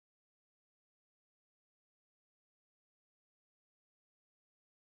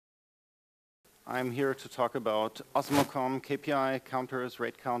I'm here to talk about Osmocom KPI, counters,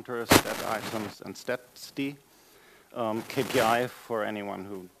 rate counters, stat items, and stats. KPI, for anyone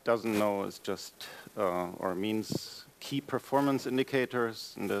who doesn't know, is just, or means key performance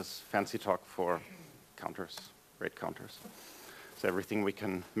indicators, and is fancy talk for counters, rate counters. So everything we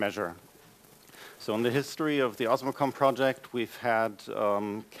can measure. So in the history of the Osmocom project, we've had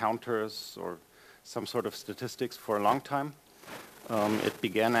counters or some sort of statistics for a long time. It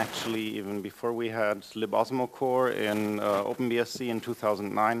began actually even before we had libosmo core in OpenBSC in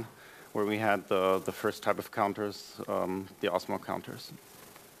 2009, where we had the first type of counters, the Osmo counters.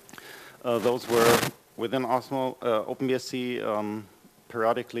 Those were within Osmo, OpenBSC,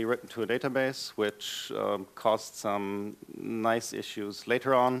 periodically written to a database, which caused some nice issues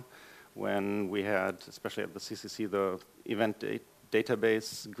later on when we had, especially at the CCC, the event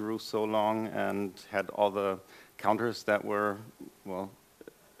database grew so long and had all the counters that were, well,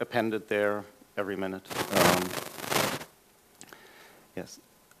 appended there every minute. Yes,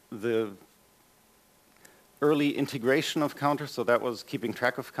 the early integration of counters, so that was keeping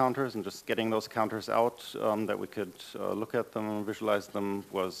track of counters and just getting those counters out that we could look at them and visualize them,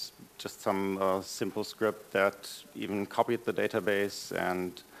 was just some simple script that even copied the database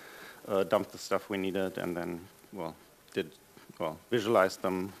and dumped the stuff we needed and then, well, visualize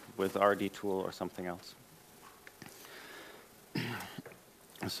them with RD tool or something else.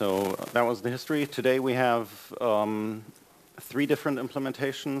 So that was the history. Today we have 3 different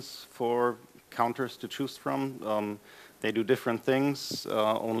implementations for counters to choose from. They do different things.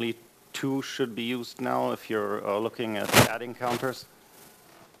 Only 2 should be used now if you're looking at adding counters.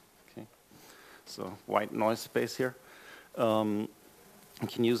 Okay, so white noise space here. You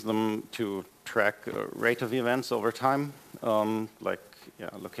can use them to track rate of events over time, like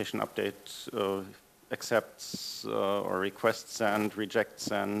location update, accepts or requests and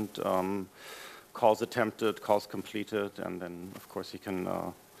rejects and calls attempted, calls completed, and then of course you can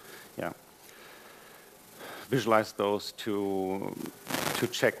visualize those to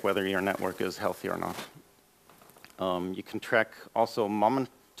check whether your network is healthy or not. You can track also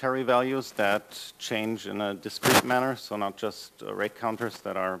momentary values that change in a discrete manner, so not just rate counters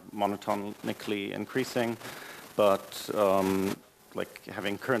that are monotonically increasing, but like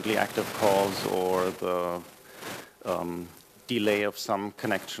having currently active calls or the delay of some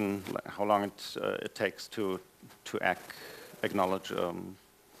connection, how long it takes to acknowledge a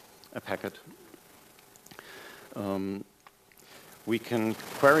packet. We can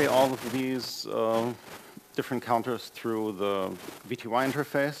query all of these different counters through the VTY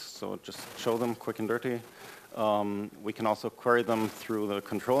interface, so just show them quick and dirty. We can also query them through the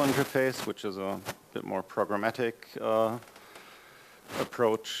control interface, which is a bit more programmatic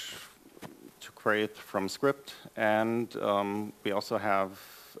approach to query it from script. And we also have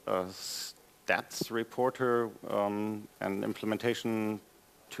a stats reporter and implementation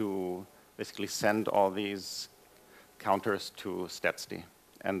to basically send all these counters to stats.d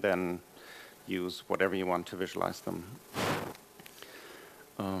and then use whatever you want to visualize them.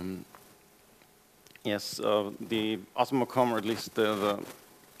 Yes, the Osmocom, or at least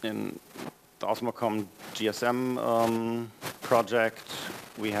in the Osmocom GSM project,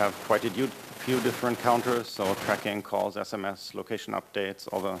 we have quite a few different counters, so tracking calls, SMS, location updates,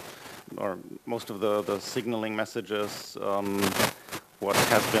 most of the signaling messages, what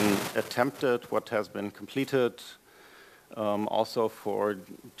has been attempted, what has been completed, also for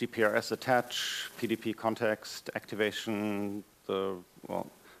GPRS attach, PDP context, activation, the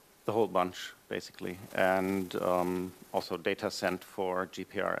whole bunch, basically, and also data sent for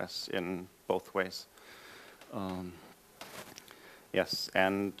GPRS in both ways. Yes,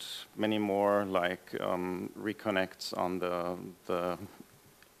 and many more, like reconnects on the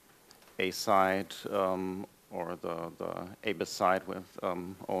A side or the ABIS side with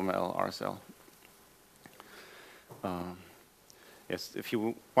OML, RSL. Yes, if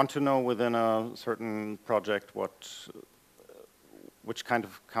you want to know within a certain project which kind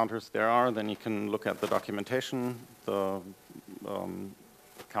of counters there are, then you can look at the documentation. The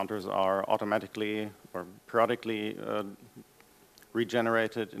counters are automatically or periodically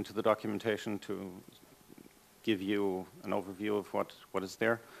regenerated into the documentation to give you an overview of what is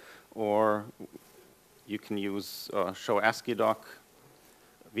there. Or you can use show ASCII doc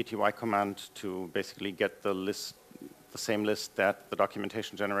VTY command to basically get the same list that the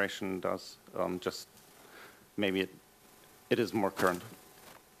documentation generation does, just maybe it is more current.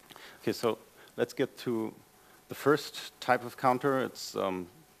 Okay, so let's get to the first type of counter. It's,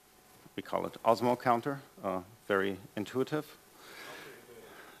 we call it Osmo counter, very intuitive.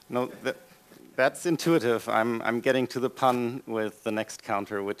 No, That's intuitive. I'm getting to the pun with the next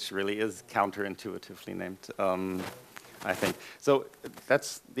counter, which really is counterintuitively named, I think. So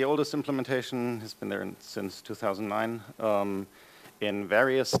that's the oldest implementation, has been there since 2009, in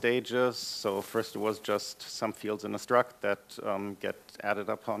various stages. So first it was just some fields in a struct that get added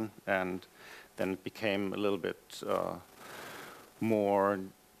upon, and then it became a little bit more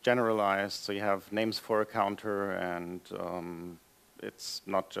generalized. So you have names for a counter, and it's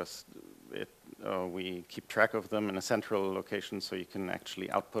not just we keep track of them in a central location, so you can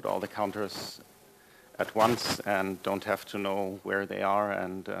actually output all the counters at once and don't have to know where they are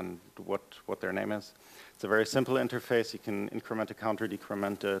and what their name is. It's a very simple interface. You can increment a counter,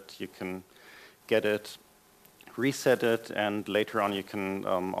 decrement it, you can get it, reset it, and later on you can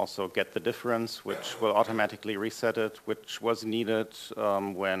also get the difference, which will automatically reset it, which was needed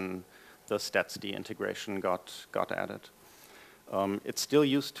when the statsd integration got added. It's still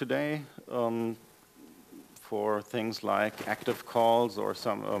used today for things like active calls or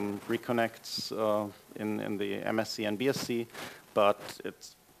some reconnects in the MSC and BSC, but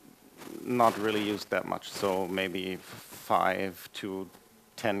it's not really used that much. So maybe 5 to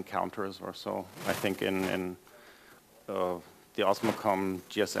 10 counters or so, I think, in the Osmocom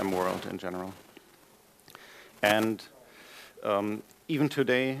GSM world in general. And even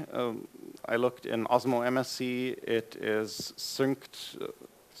today, I looked in Osmo MSC, it is synced,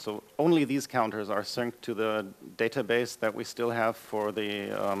 so only these counters are synced to the database that we still have for the,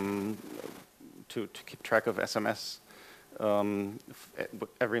 to keep track of SMS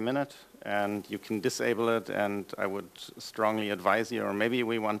every minute, and you can disable it, and I would strongly advise you, or maybe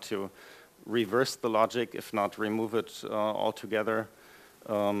we want to reverse the logic, if not remove it altogether.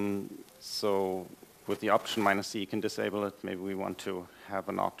 So with the option -C, you can disable it. Maybe we want to have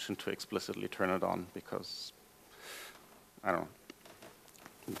an option to explicitly turn it on, because, I don't know,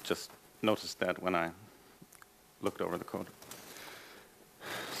 just noticed that when I looked over the code.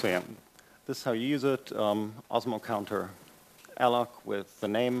 So yeah, this is how you use it. Osmo counter alloc with the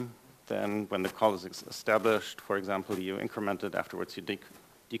name. Then when the call is established, for example, you increment it, afterwards you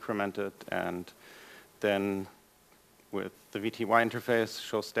decrement it, and then with the VTY interface,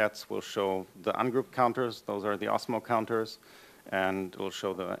 show stats will show the ungrouped counters. Those are the Osmo counters, and it will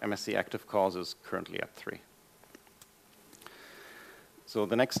show the MSC active calls is currently at 3. So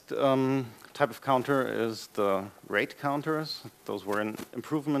the next type of counter is the rate counters. Those were an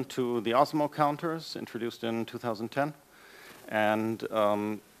improvement to the Osmo counters introduced in 2010. And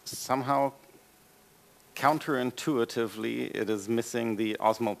somehow, counterintuitively, it is missing the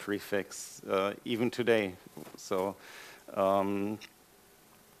Osmo prefix even today. So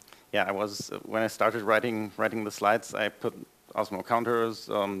yeah, when I started writing the slides, I put Osmo counters,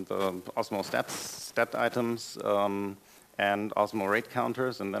 the Osmo stat items, and Osmo rate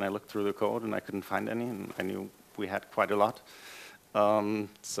counters, and then I looked through the code and I couldn't find any, and I knew we had quite a lot.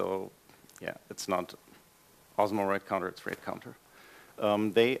 So yeah, it's not Osmo rate counter, it's rate counter.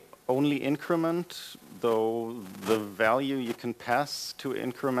 They only increment, though the value you can pass to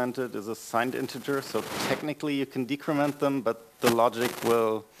increment it is a signed integer, so technically you can decrement them, but the logic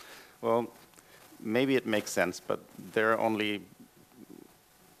will, well, maybe it makes sense, but they're only,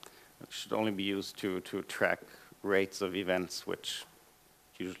 it should only be used to track rates of events, which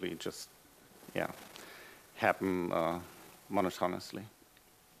usually just, yeah, happen monotonously.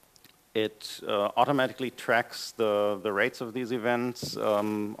 It automatically tracks the rates of these events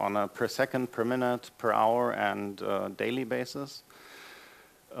on a per second, per minute, per hour, and daily basis.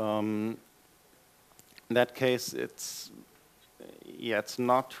 In that case, it's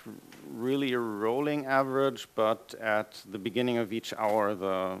not really a rolling average, but at the beginning of each hour,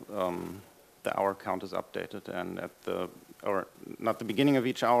 the hour count is updated, and at the, or not the beginning of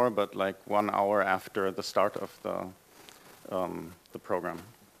each hour, but like 1 hour after the start of the program.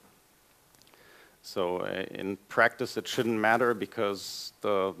 So in practice, it shouldn't matter because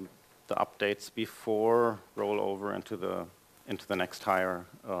the updates before roll over into the next higher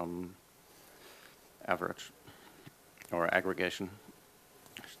average or aggregation,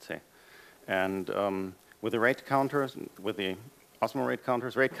 I should say. And with the rate counters, with the Osmo rate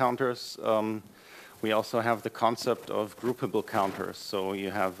counters, we also have the concept of groupable counters. So you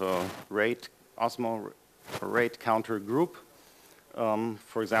have a Osmo rate counter group.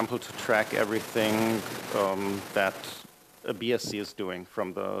 For example, to track everything that a BSC is doing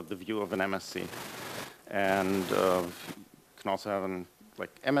from the view of an MSC. And you can also have an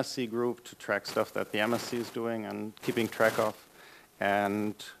MSC group to track stuff that the MSC is doing and keeping track of.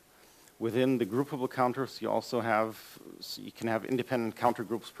 And within the groupable counters, you also have, so you can have independent counter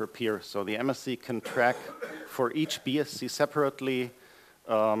groups per peer. So the MSC can track for each BSC separately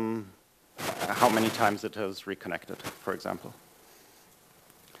how many times it has reconnected, for example.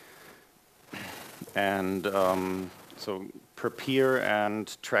 And so per peer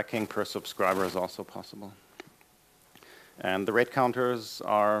and tracking per subscriber is also possible. And the rate counters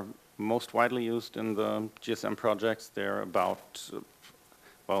are most widely used in the GSM projects. They're about,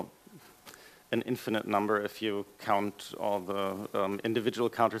 well, an infinite number if you count all the individual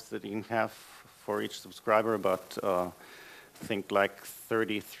counters that you can have for each subscriber, but I think like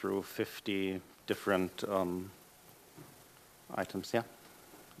 30 through 50 different items. Yeah,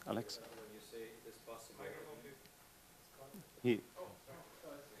 Alex? When you say it is possible,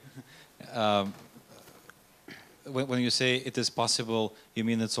 when you say it is possible, you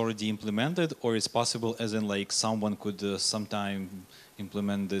mean it's already implemented, or it's possible as in like someone could sometime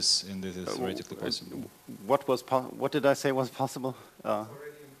implement this and it is theoretically possible? What did I say was possible?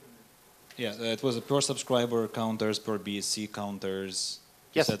 Yeah, it was per subscriber counters, per BSC counters.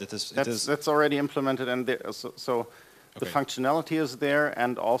 Yes, you said that's already implemented, and so the functionality is there,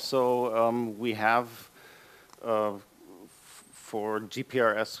 and also we have for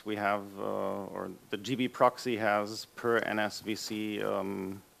GPRS we have, or the GB proxy has per NSVC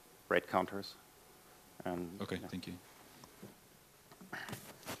rate counters. And okay, yeah. Thank you.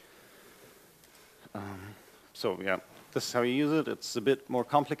 So yeah, this is how you use it. It's a bit more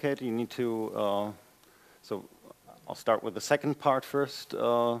complicated. You need to, so I'll start with the second part first.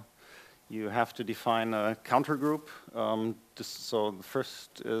 You have to define a counter group. So the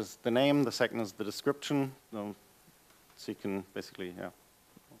first is the name, the second is the description. So you can basically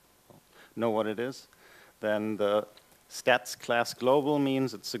know what it is. Then the stats class global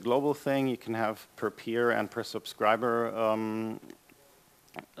means it's a global thing. You can have per peer and per subscriber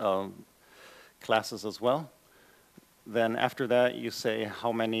classes as well. Then after that, you say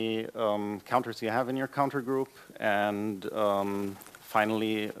how many counters you have in your counter group, and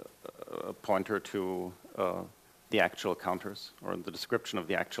finally a pointer to the actual counters, or the description of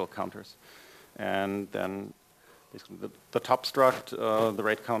the actual counters. And then basically the top struct, the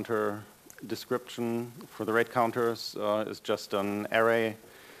rate counter description for the rate counters is just an array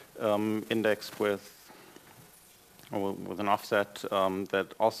indexed with an offset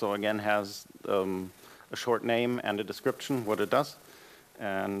that also again has a short name and a description, what it does.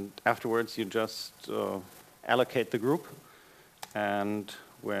 And afterwards you just allocate the group, and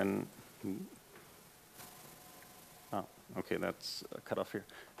when, okay, that's cut off here.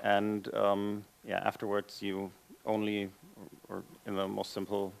 And yeah, afterwards you only, or in the most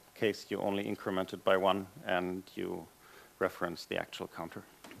simple case, you only increment it by 1 and you reference the actual counter.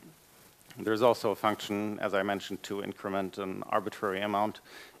 There's also a function, as I mentioned, to increment an arbitrary amount,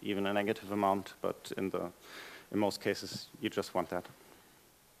 even a negative amount, but in most cases, you just want that.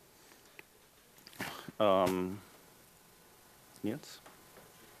 Niels?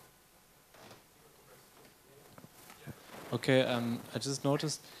 Okay, I just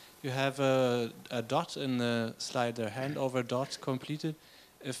noticed you have a dot in the slide there, handover dot completed.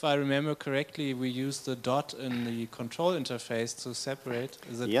 If I remember correctly, we used the dot in the control interface to separate.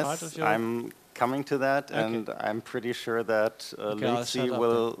 Is it part of your... Yes, I'm coming to that, okay. And I'm pretty sure that Lucy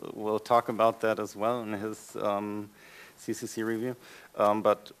will talk about that as well in his CCC review.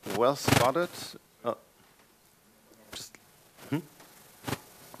 But well spotted.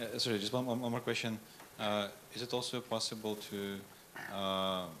 Sorry, just one more question. Is it also possible to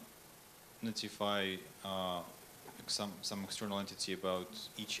notify some external entity about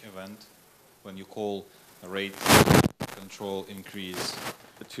each event when you call a rate control increase?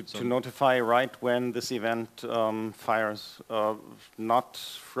 To notify right when this event fires, not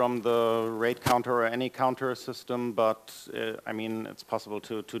from the rate counter or any counter system, but I mean it's possible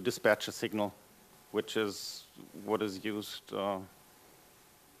to dispatch a signal, which is what is used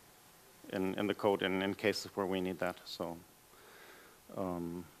in the code in cases where we need that. So.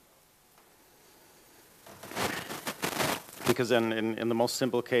 Because then in the most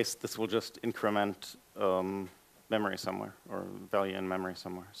simple case, this will just increment memory somewhere, or value in memory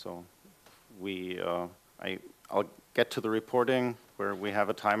somewhere. So I'll get to the reporting where we have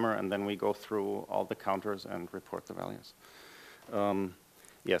a timer, and then we go through all the counters and report the values.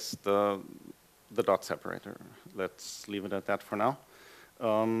 Yes, the dot separator. Let's leave it at that for now.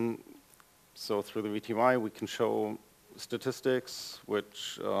 So through the VTY, we can show statistics,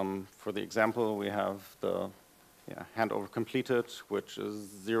 which for the example, we have the handover completed, which is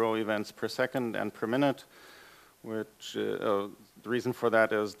 0 events per second and per minute, which the reason for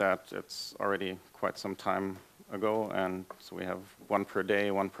that is that it's already quite some time ago, and so we have 1 per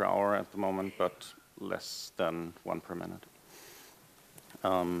day, 1 per hour at the moment, but less than 1 per minute.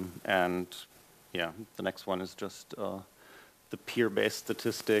 And yeah, the next one is just the peer-based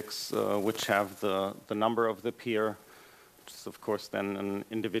statistics, which have the number of the peer, which is of course then an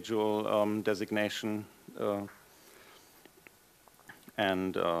individual designation,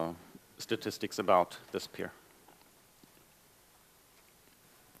 and statistics about this peer.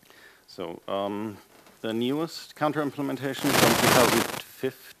 So the newest counter implementation from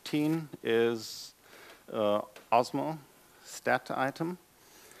 2015 is Osmo stat item.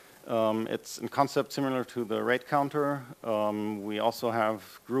 It's in concept similar to the rate counter. We also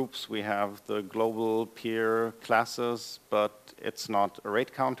have groups. We have the global peer classes, but it's not a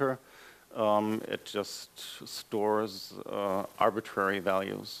rate counter. It just stores arbitrary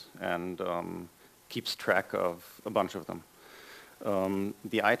values and keeps track of a bunch of them.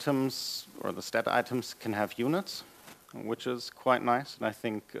 The items, or the stat items, can have units, which is quite nice, and I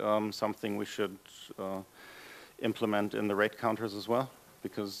think something we should implement in the rate counters as well,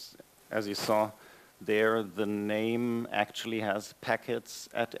 because as you saw there, the name actually has packets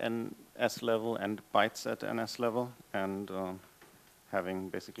at NS level and bytes at NS level, and having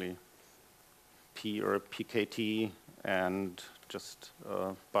basically P or PKT and just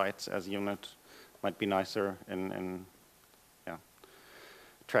bytes as unit might be nicer in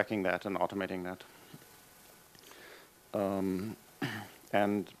tracking that and automating that.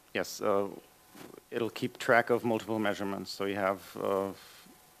 And yes, it'll keep track of multiple measurements. So you have,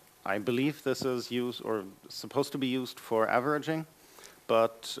 I believe this is used or supposed to be used for averaging,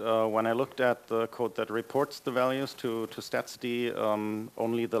 but when I looked at the code that reports the values to statsd,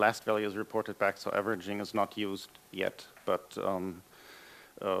 only the last value is reported back, so averaging is not used yet, but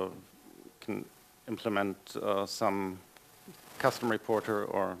can implement some custom reporter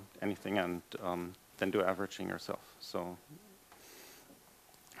or anything and then do averaging yourself. So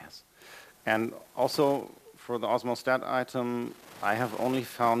yes. And also for the Osmo stat item, I have only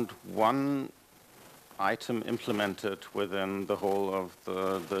found one item implemented within the whole of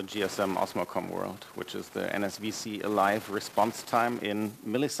the GSM Osmocom world, which is the NSVC alive response time in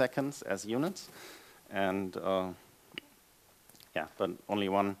milliseconds as units. And yeah, but only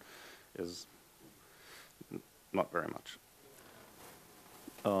one is not very much.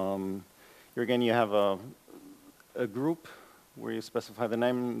 Here again, you have a group where you specify the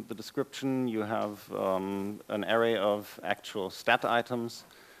name, the description. You have an array of actual stat items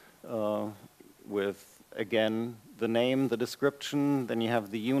with, again, the name, the description. Then you have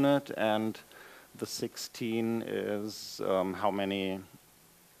the unit, and the 16 is how many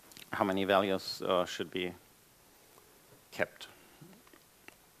values should be kept.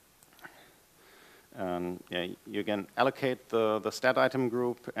 And yeah, you can allocate the stat item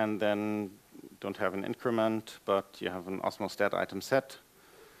group and then don't have an increment, but you have an Osmo stat item set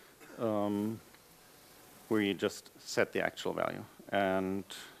where you just set the actual value. And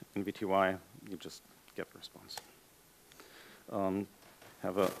in VTY, you just get the response.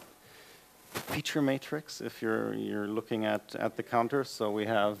 Have a feature matrix if you're looking at the counter. So we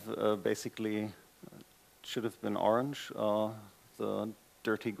have basically, should have been orange, the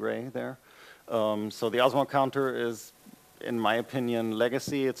dirty gray there. So the Osmo counter is, in my opinion,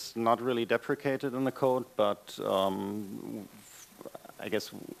 legacy. It's not really deprecated in the code, but I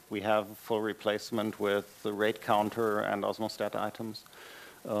guess we have full replacement with the rate counter and Osmo stat items.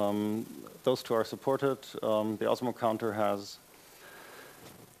 Those two are supported. The Osmo counter has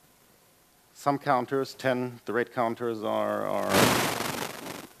some counters, 10. The rate counters are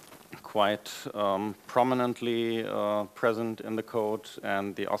quite prominently present in the code,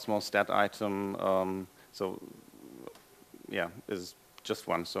 and the Osmo stat item, so yeah, is just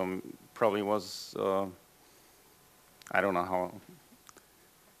one. So probably was, I don't know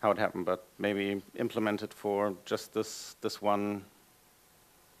how it happened, but maybe implemented for just this one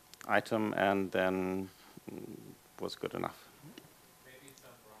item, and then was good enough. Maybe it's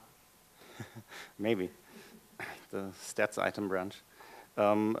a branch. Maybe the stats item branch.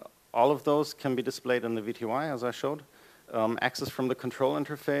 All of those can be displayed in the VTY, as I showed. Access from the control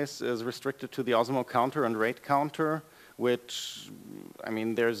interface is restricted to the Osmo counter and rate counter, which, I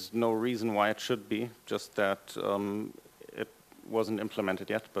mean, there's no reason why it should be, just that it wasn't implemented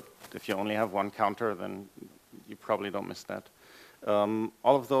yet. But if you only have one counter, then you probably don't miss that. All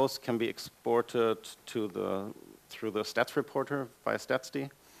of those can be exported through the stats reporter via statsd.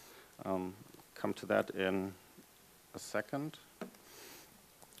 Come to that in a second.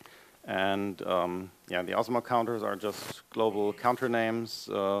 And yeah, the Osmo counters are just global counter names,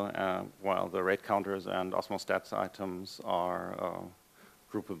 while the rate counters and Osmo stats items are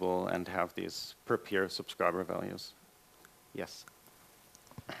groupable and have these per peer subscriber values. Yes?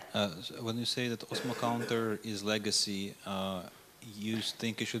 So when you say that Osmo counter is legacy, you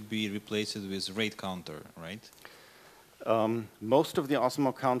think it should be replaced with rate counter, right? Most of the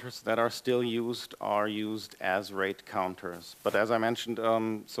Osmo counters that are still used are used as rate counters. But as I mentioned,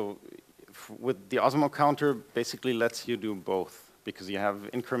 with the Osmo counter, basically lets you do both, because you have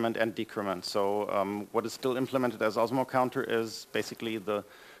increment and decrement. So what is still implemented as Osmo counter is basically the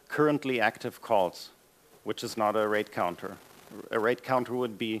currently active calls, which is not a rate counter. A rate counter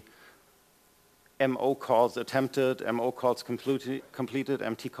would be MO calls attempted, MO calls completed,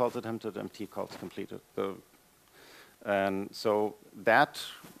 MT calls attempted, MT calls completed. And so that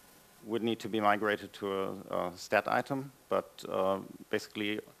would need to be migrated to a stat item, but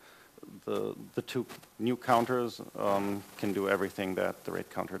basically the two new counters can do everything that the rate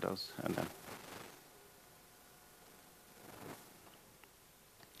counter does. And then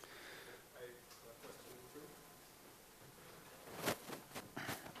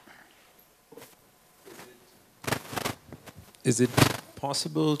is it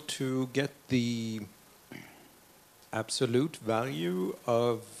possible to get the absolute value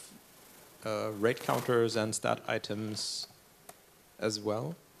of rate counters and stat items as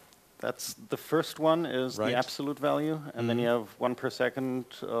well? that's the first one is the absolute value, and then you have 1 per second.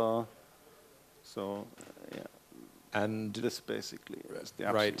 Yeah. And this basically is the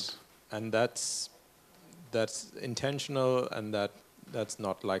absolute. Right, and that's intentional, and that's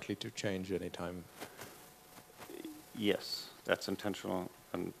not likely to change anytime. Yes, that's intentional,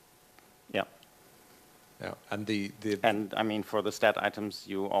 and yeah. Yeah, and and I mean, for the stat items,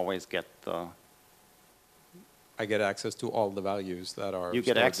 you always get the. I get access to all the values that are. You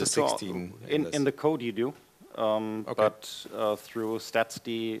get access to 16 in the code. You do, okay. But through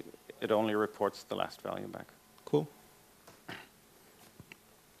stats.d, it only reports the last value back. Cool.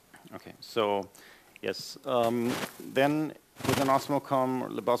 Okay, so yes, then within Osmocom or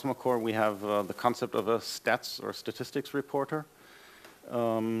Osmo Core, we have the concept of a stats or statistics reporter,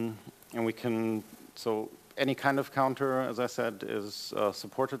 and we can. So any kind of counter, as I said, is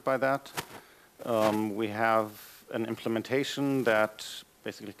supported by that. We have an implementation that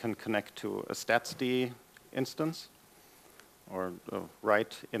basically can connect to a stats.d instance or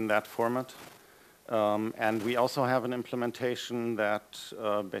write in that format. And we also have an implementation that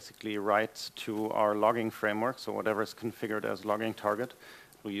basically writes to our logging framework, so whatever is configured as logging target.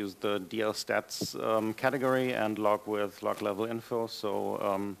 We use the DL stats category and log with log level info.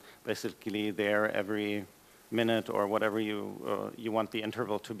 So basically there, every minute or whatever you want the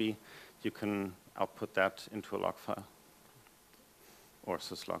interval to be, you can output that into a log file or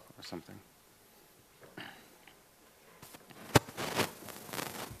syslog or something.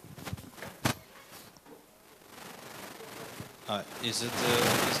 Is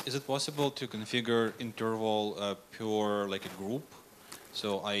it possible to configure interval per like a group?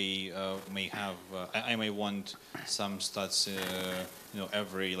 So I may want some stats,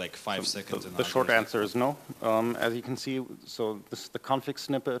 every like 5 seconds. The short answer is no. As you can see, so this is the config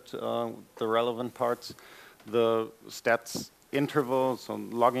snippet, the relevant parts. The stats interval, so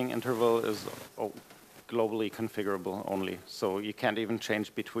logging interval is globally configurable only. So you can't even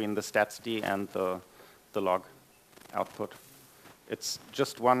change between the stats.d and the log output. It's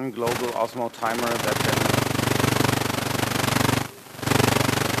just one global Osmo timer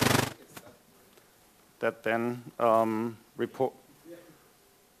that then report.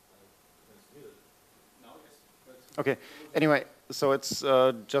 Okay. Anyway, so it's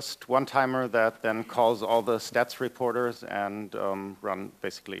just one timer that then calls all the stats reporters and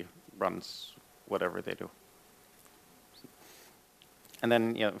basically runs whatever they do. And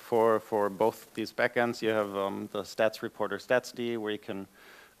then for both these backends, you have the stats reporter stats.d, where you can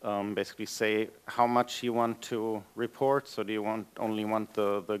basically say how much you want to report. So do you only want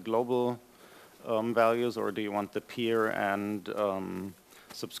the global values, or do you want the peer and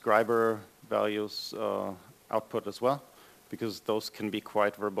subscriber values output as well? Because those can be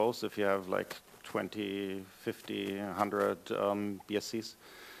quite verbose if you have like 20, 50, 100 BSCs,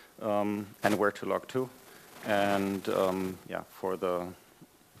 and where to log to. And yeah, for the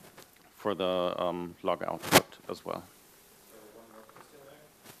log output as well.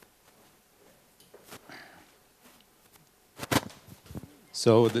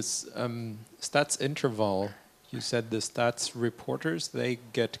 So this stats interval, you said the stats reporters, they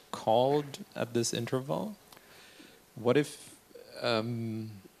get called at this interval. What if?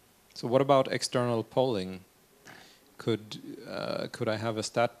 So what about external polling? Could I have a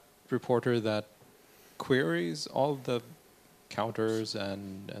stat reporter that queries all the counters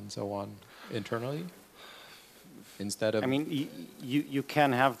and so on internally instead of? I mean, you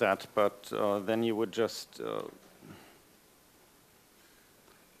can have that, but then you would just.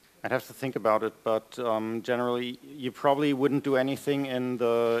 I'd have to think about it, but generally you probably wouldn't do anything in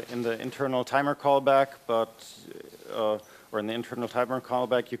the internal timer callback, but or in the internal timer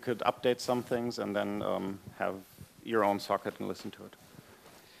callback, you could update some things and then have your own socket and listen to it.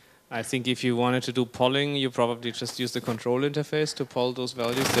 I think if you wanted to do polling, you probably just use the control interface to poll those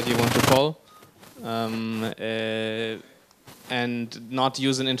values that you want to poll. And not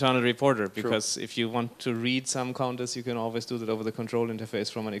use an internal reporter, because if you want to read some counters, you can always do that over the control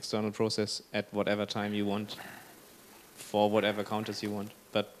interface from an external process at whatever time you want, for whatever counters you want.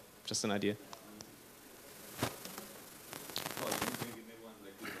 But just an idea.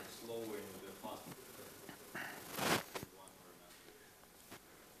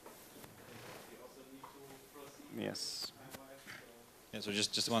 Yes. Yeah, so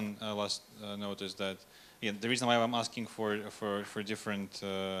just one last note is that the reason why I'm asking for different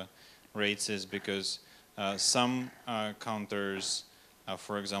rates is because some counters,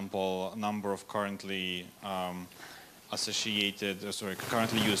 for example, number of currently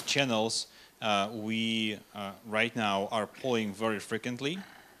currently used channels, we right now are polling very frequently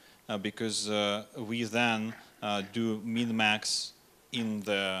because we then do min-max in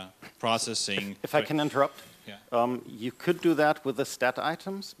the processing. If I can interrupt, yeah. You could do that with the stat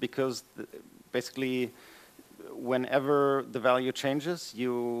items, because basically whenever the value changes,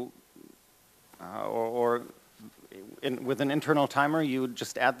 you with an internal timer, you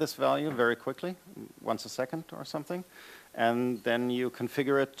just add this value very quickly, once a second or something, and then you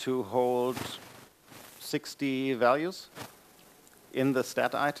configure it to hold 60 values in the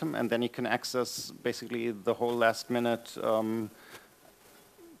stat item, and then you can access basically the whole last minute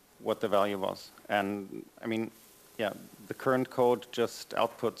what the value was. And I mean, yeah, the current code just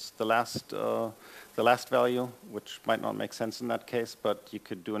outputs the last value, which might not make sense in that case, but you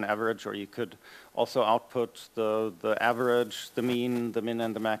could do an average, or you could also output the average, the mean, the min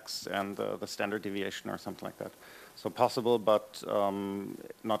and the max, and the standard deviation or something like that. So possible, but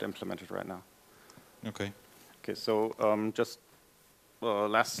not implemented right now. Okay. Okay, so just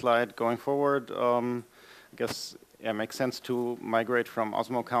last slide going forward. I guess it makes sense to migrate from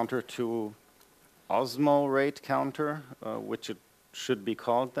Osmo counter to Osmo rate counter, which it should be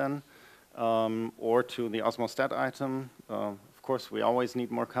called then, or to the Osmo stat item. Of course, we always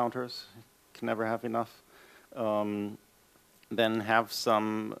need more counters. Can never have enough. Then have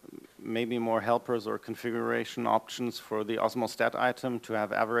some maybe more helpers or configuration options for the Osmo stat item to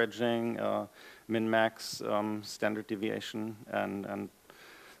have averaging, min-max, standard deviation, and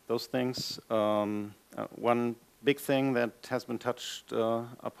those things. One big thing that has been touched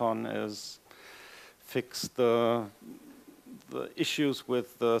upon is fix the issues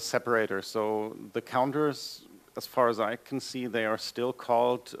with the separator. So the counters, as far as I can see, they are still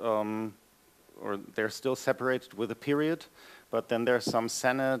called, or they're still separated with a period, but then there's some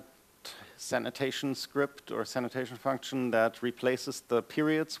sanitation script or sanitation function that replaces the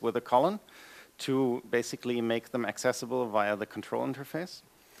periods with a colon to basically make them accessible via the control interface.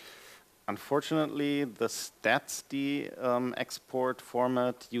 Unfortunately, the stats.d export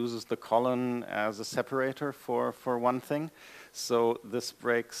format uses the colon as a separator for one thing, so this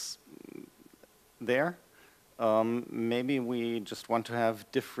breaks there. Maybe we just want to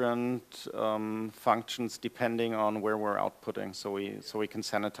have different functions depending on where we're outputting, so we can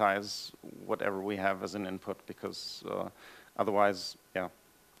sanitize whatever we have as an input, because otherwise, yeah,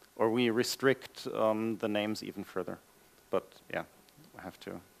 or we restrict the names even further. But yeah, I have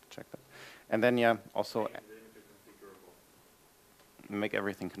to check that. And then, yeah, also make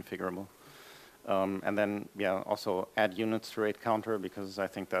everything configurable. And then, yeah, also add units to rate counter, because I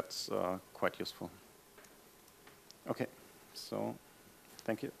think that's quite useful. Okay, so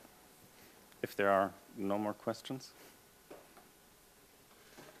thank you. If there are no more questions.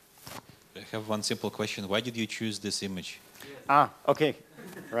 I have one simple question. Why did you choose this image? Ah, okay,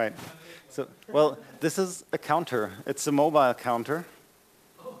 right. So, well, this is a counter. It's a mobile counter.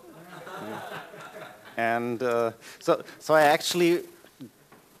 And so I actually,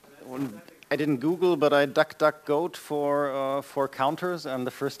 I didn't Google, but I DuckDuckGo'd for counters, and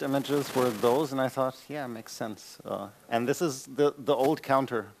the first images were those, and I thought, yeah, makes sense. And this is the old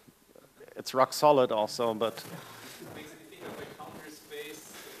counter. It's rock solid also, but Makes me think of the counter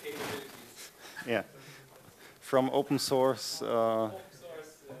space capabilities. yeah, from open source.